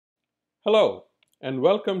Hello, and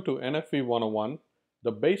welcome to NFV 101,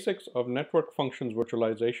 the Basics of Network Functions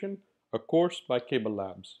Virtualization, a course by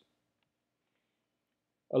CableLabs.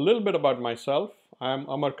 A little bit about myself. I am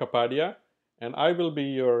Amar Kapadia, and I will be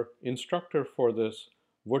your instructor for this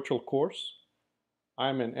virtual course. I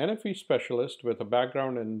am an NFV specialist with a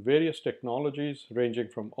background in various technologies ranging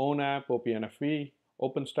from ONAP, OPNFV,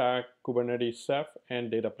 OpenStack, Kubernetes, Ceph,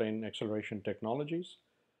 and data plane acceleration technologies.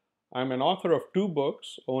 I'm an author of two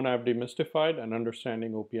books, ONAP Demystified and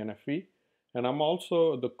Understanding OPNFV, and I'm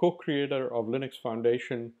also the co-creator of Linux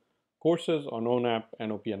Foundation courses on ONAP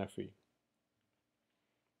and OPNFV.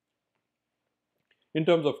 In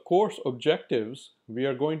terms of course objectives, we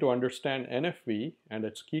are going to understand NFV and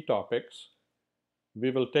its key topics. We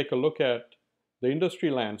will take a look at the industry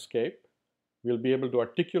landscape. We'll be able to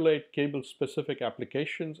articulate cable-specific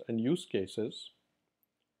applications and use cases.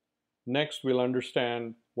 Next, we'll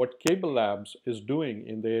understand what CableLabs is doing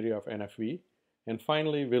in the area of NFV. And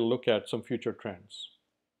finally, we'll look at some future trends.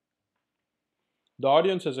 The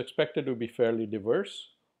audience is expected to be fairly diverse: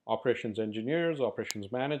 operations engineers,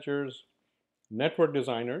 operations managers, network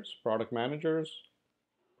designers, product managers,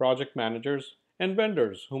 project managers, and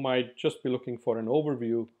vendors who might just be looking for an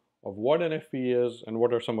overview of what NFV is and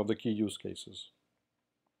what are some of the key use cases.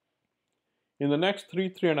 In the next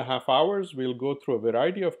three and a half hours, we'll go through a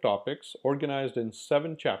variety of topics organized in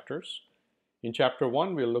 7 chapters. In Chapter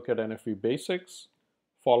 1, we'll look at NFV basics,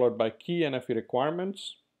 followed by key NFV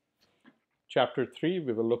requirements. Chapter 3,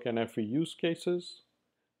 we will look at NFV use cases.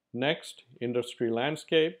 Next, industry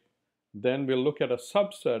landscape. Then we'll look at a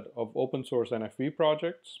subset of open source NFV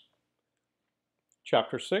projects.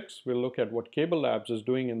 Chapter 6, we'll look at what CableLabs is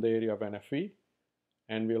doing in the area of NFV.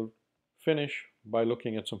 And we'll finish by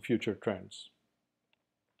looking at some future trends.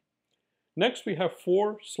 Next, we have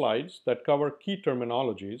 4 slides that cover key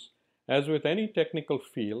terminologies. As with any technical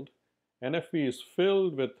field, NFV is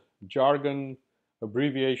filled with jargon,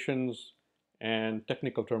 abbreviations, and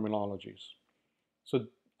technical terminologies. So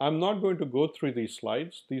I'm not going to go through these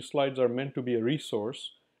slides. These slides are meant to be a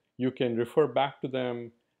resource. You can refer back to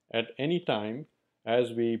them at any time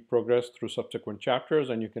as we progress through subsequent chapters,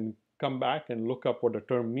 and you can come back and look up what a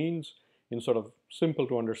term means in sort of simple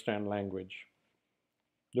to understand language.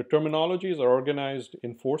 The terminologies are organized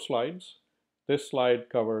in 4 slides. This slide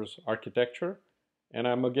covers architecture, and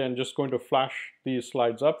I'm again just going to flash these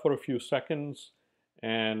slides up for a few seconds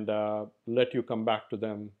and let you come back to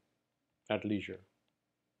them at leisure.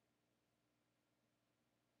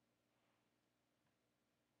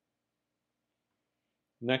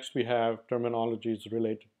 Next, we have terminologies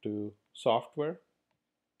related to software.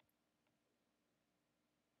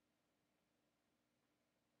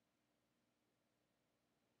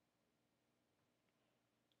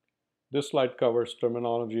 This slide covers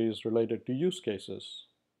terminologies related to use cases.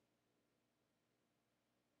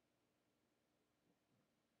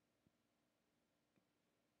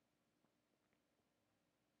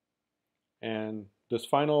 And this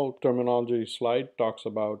final terminology slide talks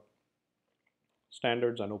about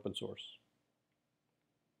standards and open source.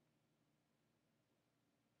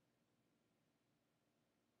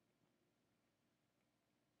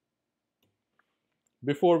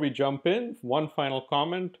 Before we jump in, one final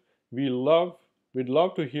comment. We'd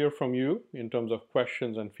love to hear from you in terms of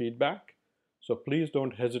questions and feedback. So please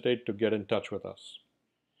don't hesitate to get in touch with us.